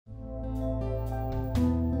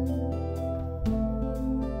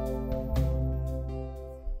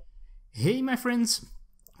Hey my friends,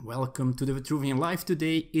 welcome to the Vitruvian Live.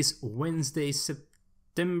 Today is Wednesday,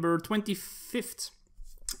 September 25th,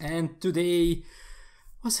 and today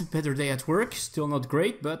was a better day at work. Still not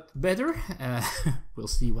great, but better. We'll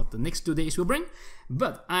see what the next 2 days will bring.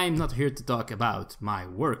 But I'm not here to talk about my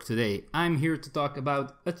work today. I'm here to talk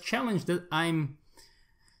about a challenge that I'm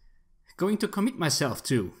going to commit myself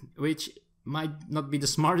to, which might not be the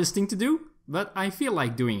smartest thing to do, but I feel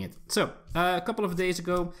like doing it. So, a couple of days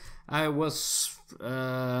ago, I was,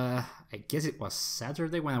 I guess it was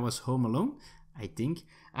Saturday when I was home alone, I think.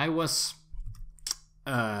 I was,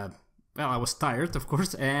 well, I was tired, of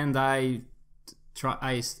course, and I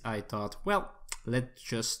thought, well, let's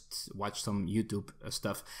just watch some YouTube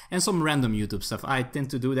stuff and some random YouTube stuff. I tend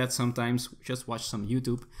to do that sometimes, just watch some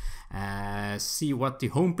YouTube, see what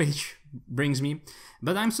the homepage brings me.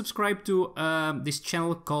 But I'm subscribed to this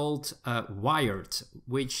channel called Wired,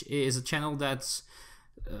 which is a channel that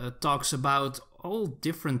talks about all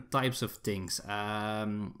different types of things.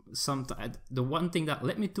 The one thing that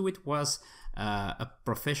led me to it was a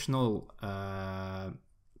professional a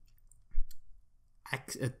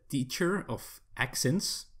teacher of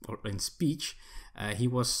accents or in speech. He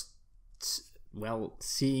was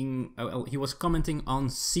he was commenting on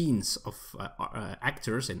scenes of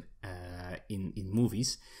actors in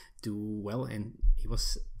movies and he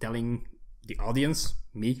was telling the audience,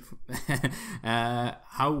 me,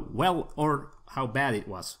 how well or how bad it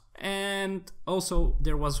was. And also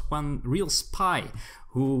there was one real spy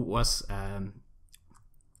who was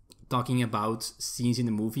talking about scenes in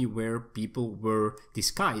the movie where people were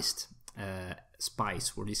disguised.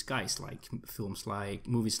 Spies were disguised, like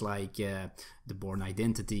movies like The Bourne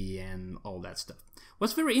Identity and all that stuff.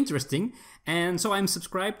 Was very interesting, and so I'm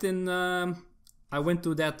subscribed, and I went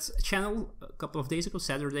to that channel a couple of days ago,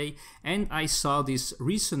 Saturday, and I saw this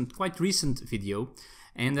quite recent video,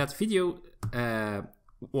 and that video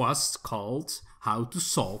was called How to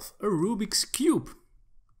Solve a Rubik's Cube.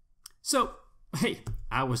 So, hey,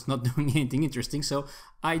 I was not doing anything interesting, so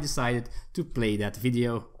I decided to play that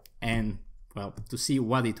video and, well, to see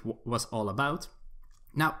what it was all about.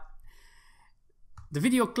 Now, the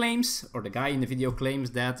video claims, or the guy in the video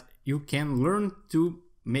claims, that you can learn to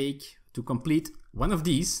complete one of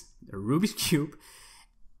these, the Rubik's Cube,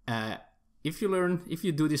 if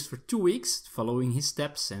you do this for 2 weeks, following his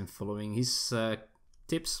steps and following his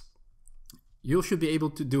tips, you should be able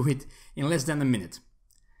to do it in less than a minute.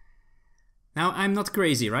 Now, I'm not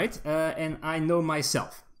crazy, right? And I know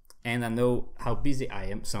myself, and I know how busy I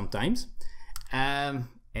am sometimes, and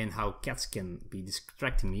how cats can be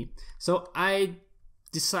distracting me. So I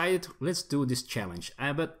decided, let's do this challenge,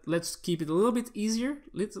 but let's keep it a little bit easier,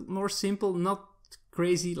 a little more simple, not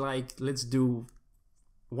crazy like let's do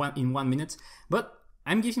one in 1 minute. But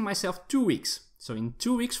I'm giving myself 2 weeks. So in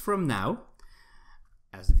 2 weeks from now,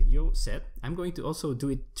 as the video said, I'm going to also do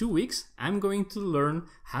it 2 weeks. I'm going to learn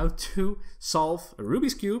how to solve a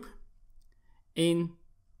Rubik's Cube in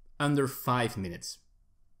under 5 minutes.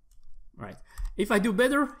 Right. If I do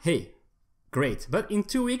better, hey, great. But in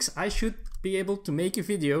 2 weeks, I should be able to make a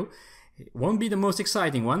video. It won't be the most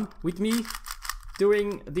exciting one, with me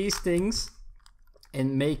doing these things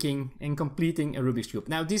and making and completing a Rubik's Cube.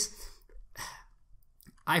 Now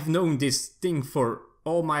I've known this thing for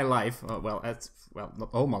all my life. Well, not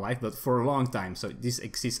all my life, but for a long time. So this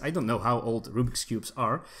exists. I don't know how old Rubik's Cubes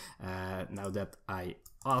are. Now that I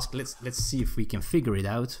ask, let's see if we can figure it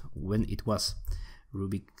out when it was.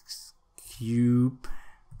 Rubik's Cube.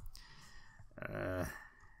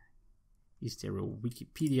 Is there a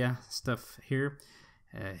Wikipedia stuff here?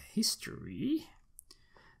 History.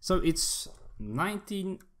 So it's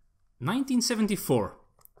 1974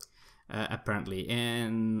 apparently,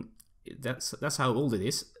 and that's how old it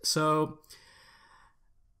is. So,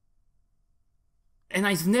 and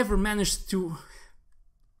I've never managed to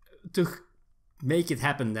make it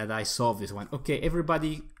happen that I solve this one. Okay,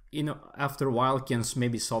 everybody, you know, after a while can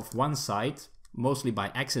maybe solve one side, mostly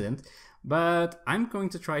by accident, but I'm going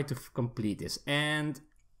to try to complete this. And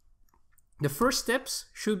the first steps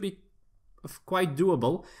should be quite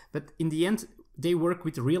doable, but in the end they work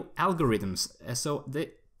with real algorithms, so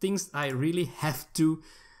the things I really have to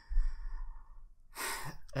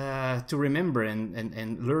remember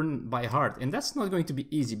and learn by heart, and that's not going to be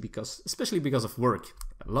easy, especially because of work.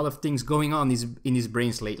 A lot of things going on in his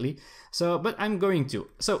brains lately. So, but I'm going to.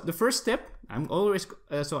 So the first step,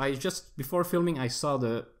 so I just, before filming, I saw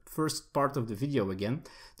the first part of the video again.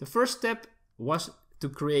 The first step was to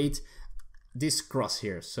create this cross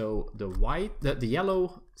here. So the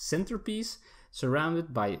yellow centerpiece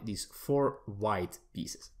surrounded by these 4 white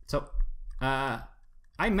pieces. So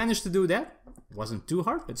I managed to do that. It wasn't too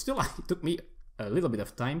hard, but still it took me a little bit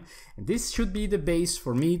of time. And this should be the base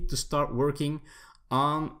for me to start working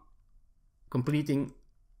on completing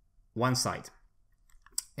one side.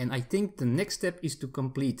 And I think the next step is to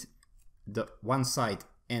complete the one side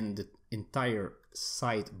and the entire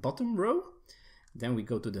side bottom row. Then we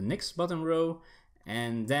go to the next bottom row,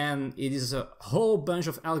 and then it is a whole bunch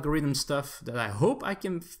of algorithm stuff that I hope I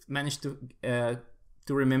can manage to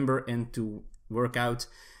remember and to work out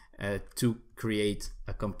to create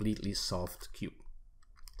a completely solved cube.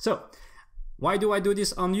 So why do I do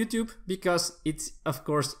this on YouTube? Because it's of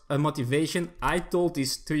course a motivation. I told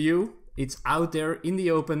this to you. It's out there in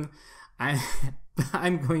the open.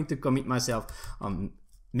 I'm going to commit myself on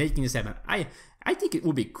making this happen. I think it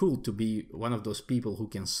would be cool to be one of those people who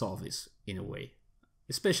can solve this in a way.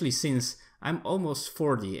 Especially since I'm almost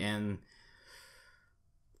 40 and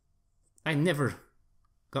I never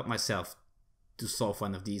got myself to solve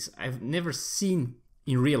one of these. I've never seen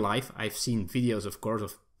in real life. I've seen videos, of course,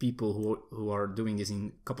 of people who are doing this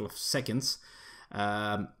in a couple of seconds.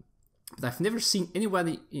 But I've never seen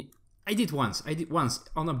anybody... I did once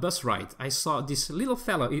on a bus ride. I saw this little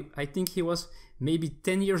fellow. I think he was maybe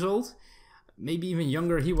 10 years old, maybe even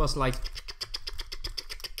younger. He was like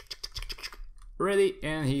ready,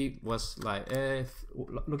 and he was like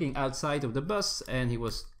looking outside of the bus, and he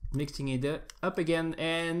was mixing it up again,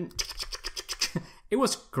 and it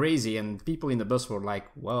was crazy. And people in the bus were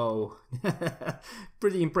like, "Whoa,"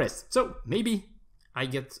 pretty impressed. So maybe I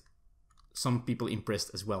get some people impressed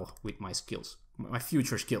as well with my skills, my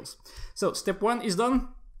future skills. So step 1 is done.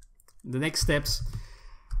 The next steps,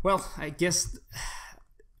 well, I guess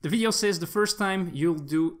the video says the first time you'll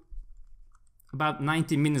do about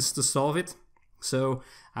 90 minutes to solve it. So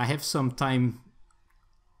I have some time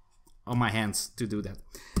on my hands to do that.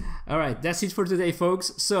 All right, that's it for today,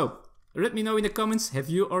 folks. So let me know in the comments, have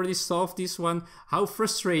you already solved this one? How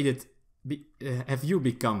frustrated have you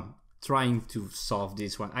become trying to solve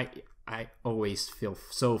this one? I always feel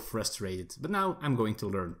so frustrated, but now I'm going to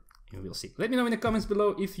learn, and we'll see. Let me know in the comments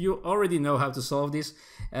below if you already know how to solve this.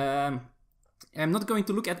 I'm not going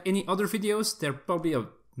to look at any other videos. There are probably a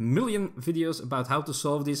million videos about how to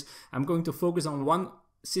solve this. I'm going to focus on one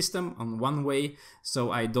system, on one way,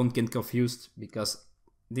 so I don't get confused, because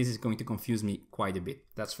this is going to confuse me quite a bit,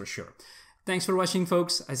 that's for sure. Thanks for watching,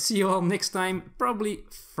 folks. I see you all next time, probably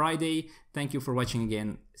Friday. Thank you for watching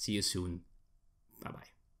again. See you soon. Bye-bye.